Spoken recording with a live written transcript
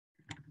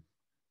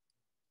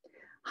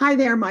Hi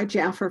there, my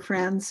Jafra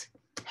friends.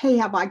 Hey,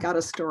 have I got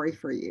a story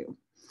for you?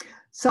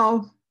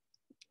 So,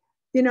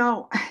 you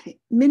know,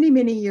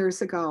 many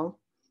years ago,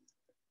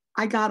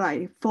 I got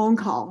a phone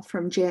call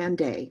from Jan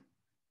Day,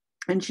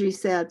 and she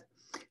said,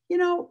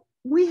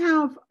 we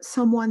have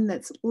someone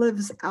that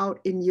lives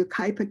out in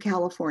Yucaipa,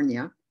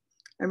 California.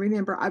 And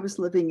remember, I was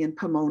living in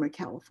Pomona,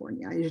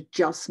 California. I had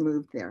just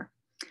moved there.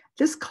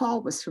 This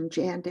call was from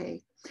Jan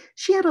Day.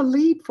 She had a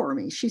lead for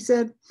me. She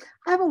said,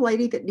 I have a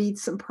lady that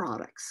needs some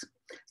products.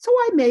 So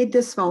I made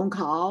this phone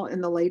call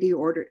and the lady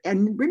ordered.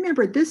 And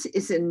remember, this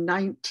is in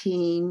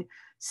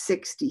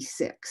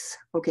 1966.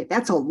 Okay,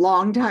 that's a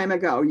long time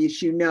ago,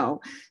 as you know.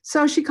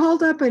 So she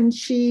called up and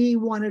she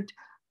wanted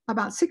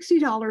about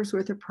 $60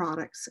 worth of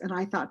products. And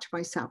I thought to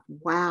myself,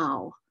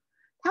 wow,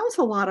 that was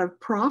a lot of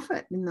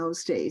profit in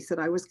those days that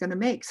I was going to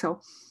make.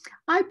 So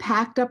I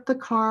packed up the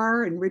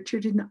car and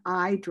Richard and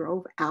I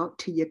drove out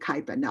to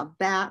Yucaipa. Now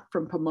that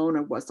from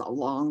Pomona was a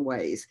long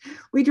ways.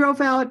 We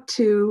drove out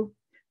to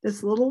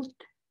this little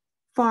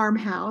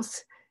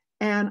farmhouse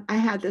and I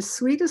had the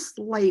sweetest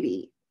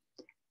lady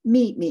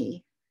meet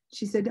me.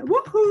 She said,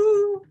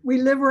 woohoo, we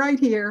live right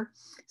here.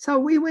 So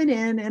we went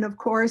in and of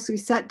course we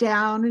sat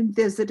down and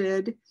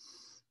visited.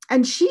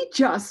 And she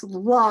just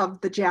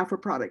loved the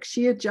Jafra products.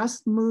 She had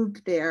just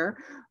moved there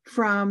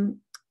from,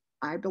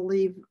 I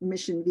believe,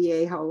 Mission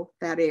Viejo,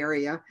 that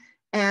area.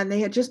 And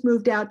they had just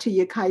moved out to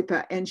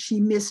Yucaipa and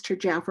she missed her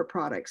Jafra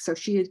products. So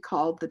she had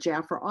called the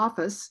Jafra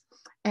office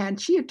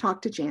and she had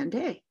talked to Jan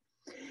Day.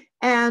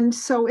 And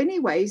so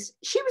anyways,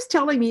 she was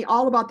telling me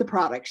all about the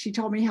products. She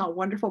told me how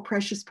wonderful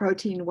Precious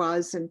Protein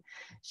was. And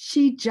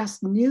she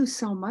just knew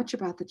so much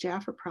about the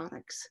Jafra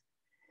products.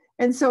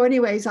 And so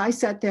anyways, I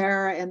sat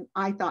there and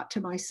I thought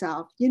to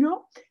myself,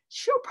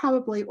 she'll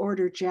probably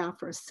order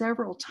Jafra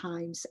several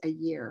times a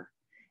year.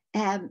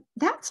 And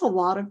that's a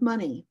lot of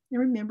money. I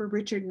remember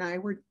Richard and I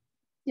were,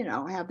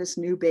 have this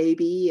new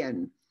baby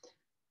and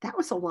that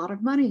was a lot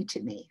of money to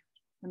me.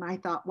 And I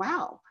thought,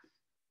 wow,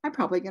 I'm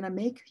probably going to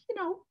make,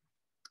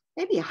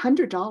 maybe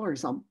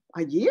 $100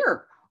 a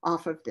year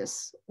off of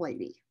this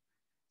lady.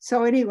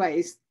 So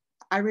anyways,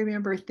 I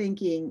remember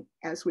thinking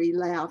as we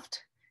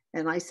left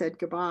and I said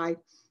goodbye,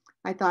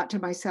 I thought to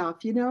myself,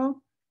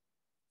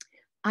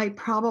 I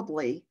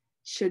probably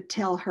should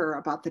tell her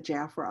about the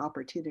Jafra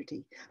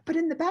opportunity. But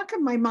in the back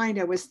of my mind,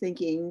 I was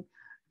thinking,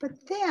 but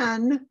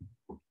then,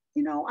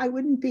 I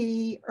wouldn't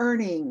be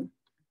earning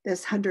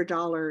this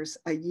 $100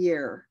 a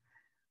year.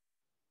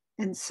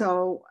 And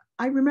so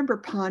I remember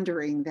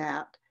pondering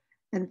that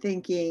and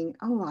thinking,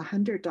 oh,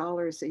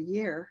 $100 a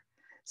year.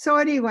 So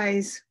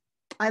anyways,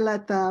 I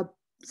let the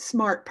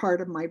smart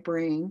part of my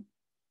brain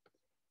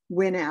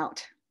win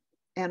out.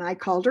 And I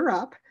called her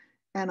up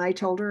and I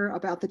told her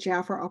about the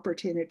Jafra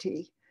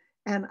opportunity.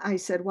 And I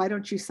said, why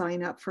don't you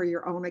sign up for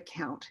your own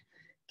account?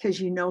 Because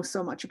you know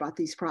so much about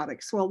these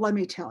products. Well, let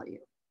me tell you,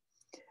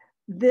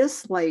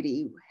 this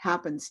lady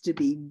happens to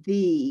be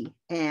the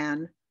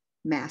Ann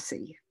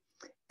Massey.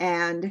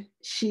 And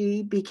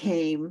she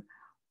became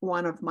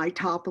one of my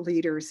top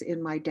leaders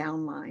in my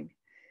downline.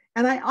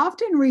 And I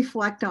often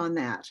reflect on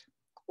that.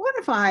 What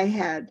if I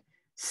had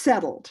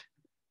settled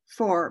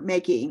for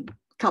making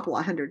couple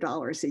of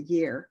 $100 a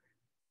year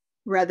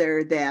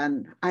rather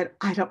than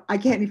I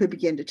can't even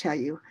begin to tell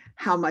you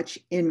how much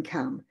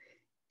income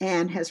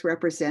Anne has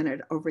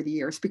represented over the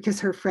years because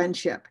her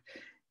friendship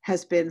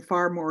has been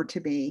far more to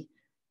me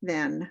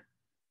than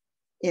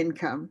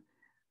income.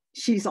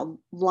 She's a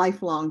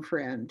lifelong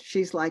friend.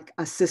 She's like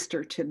a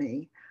sister to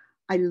me.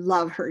 I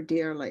love her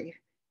dearly.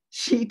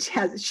 She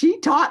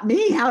taught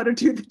me how to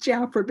do the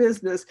Jafra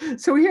business.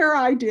 So here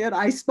I did.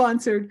 I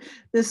sponsored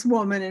this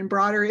woman and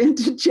brought her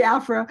into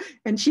Jafra,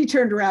 and she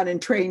turned around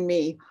and trained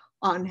me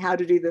on how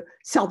to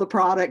sell the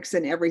products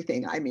and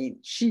everything. I mean,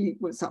 she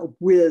was a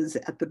whiz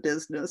at the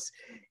business.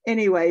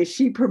 Anyway,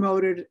 she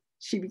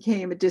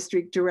became a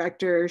district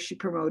director.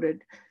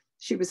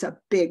 She was a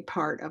big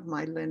part of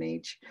my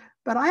lineage.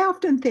 But I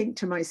often think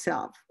to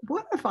myself,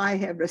 what if I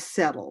had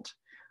settled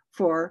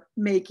for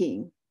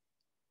making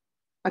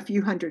a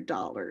few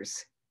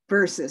 $100s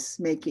versus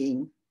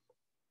making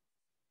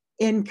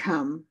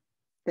income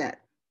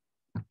that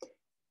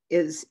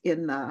is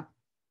in the,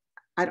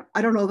 I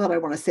don't know that I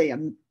want to say,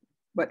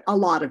 but a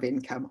lot of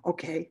income.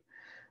 Okay.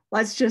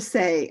 Let's just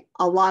say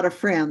a lot of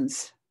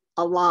friends,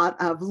 a lot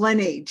of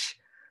lineage,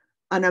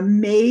 an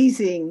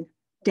amazing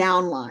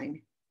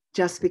downline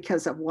just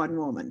because of one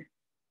woman,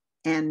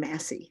 Ann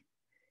Massey.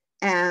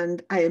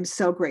 And I am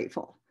so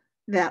grateful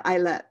that I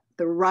let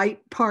the right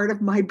part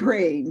of my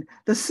brain,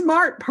 the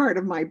smart part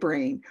of my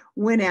brain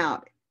went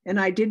out and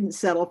I didn't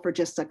settle for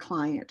just a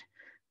client,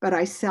 but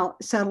I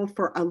settled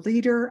for a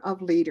leader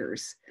of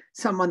leaders,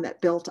 someone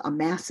that built a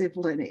massive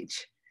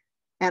lineage.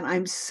 And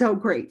I'm so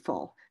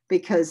grateful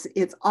because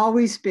it's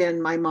always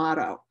been my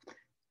motto,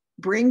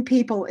 bring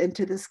people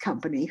into this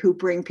company who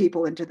bring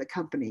people into the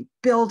company,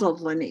 build a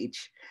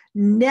lineage,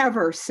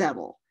 never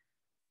settle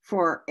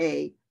for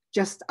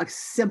just a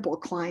simple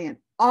client,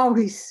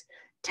 always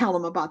tell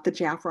them about the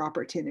Jafra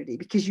opportunity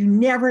because you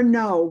never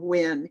know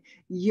when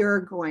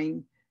you're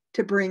going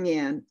to bring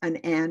in an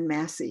Ann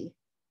Massey.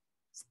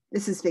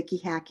 This is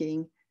Vickie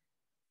Hacking,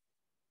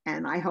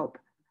 and I hope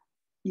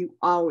you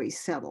always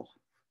settle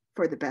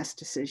for the best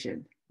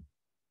decision.